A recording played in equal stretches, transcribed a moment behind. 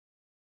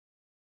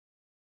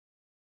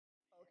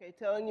Okay,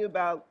 telling you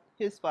about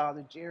his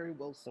father, Jerry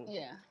Wilson.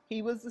 Yeah.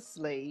 He was a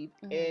slave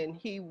and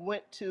he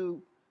went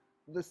to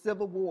the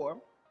Civil War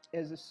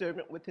as a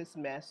servant with his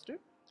master,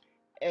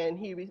 and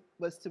he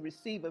was to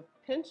receive a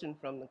pension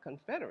from the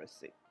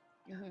Confederacy.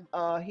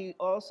 He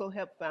also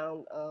helped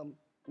found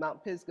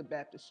Mount Pisgah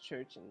Baptist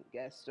Church in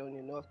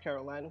Gastonia, North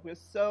Carolina, where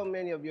so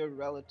many of your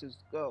relatives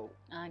go.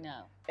 I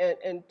know.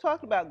 And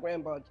talking about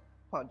Grandpa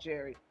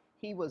Jerry,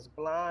 he was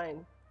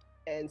blind,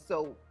 and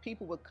so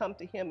people would come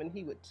to him and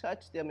he would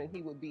touch them and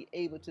he would be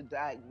able to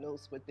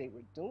diagnose what they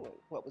were doing,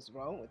 what was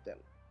wrong with them.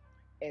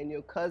 And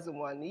your cousin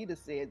Juanita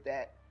said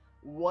that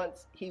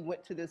once he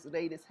went to this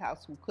lady's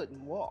house who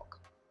couldn't walk,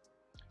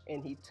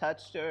 and he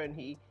touched her, and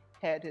he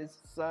had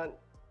his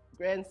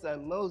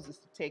grandson Moses,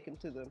 to take him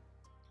to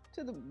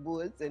the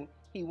woods, and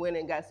he went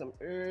and got some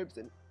herbs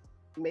and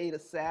made a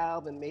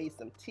salve and made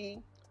some tea,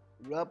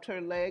 rubbed her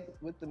leg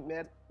with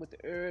the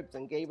herbs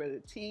and gave her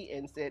the tea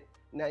and said,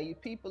 "Now you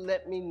people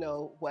let me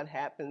know what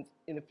happens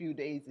in a few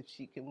days if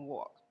she can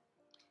walk."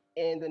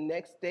 And the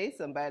next day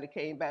somebody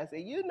came by and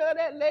said, "You know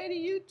that lady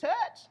you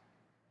touched?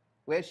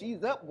 Well,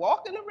 she's up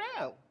walking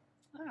around."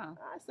 Oh.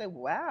 I said,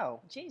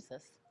 "Wow."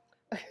 Jesus.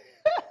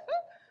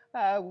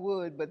 I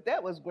would, but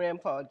that was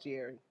Grandpa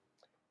Jerry.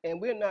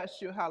 And we're not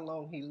sure how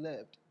long he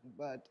lived,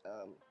 but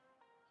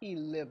he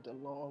lived a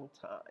long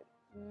time,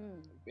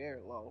 a very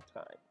long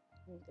time.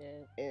 He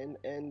did. And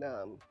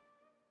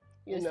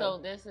so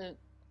this is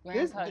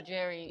Grandpa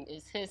Jerry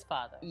is his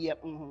father.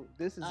 Yep.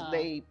 This is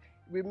Labe.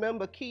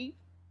 Remember Keith?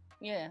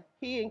 Yeah.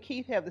 He and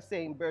Keith have the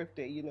same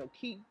birthday. You know,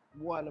 Keith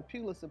won a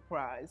Pulitzer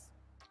Prize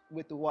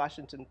with the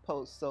Washington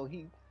Post, so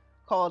he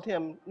called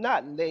him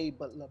not Labe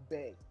but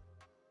LeBay.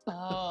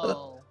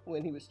 Oh.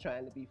 When he was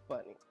trying to be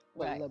funny.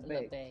 Right,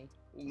 LeBay.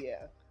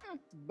 Yeah.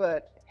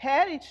 But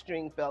Hattie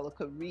Stringfellow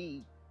could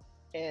read,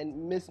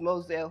 and Miss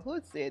Moselle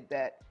Hood said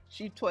that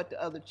she taught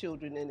the other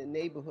children in the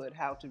neighborhood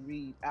how to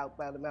read out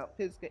by the Mount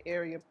Pisgah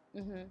area.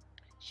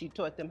 She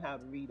taught them how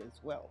to read as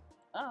well.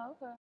 Oh,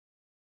 okay.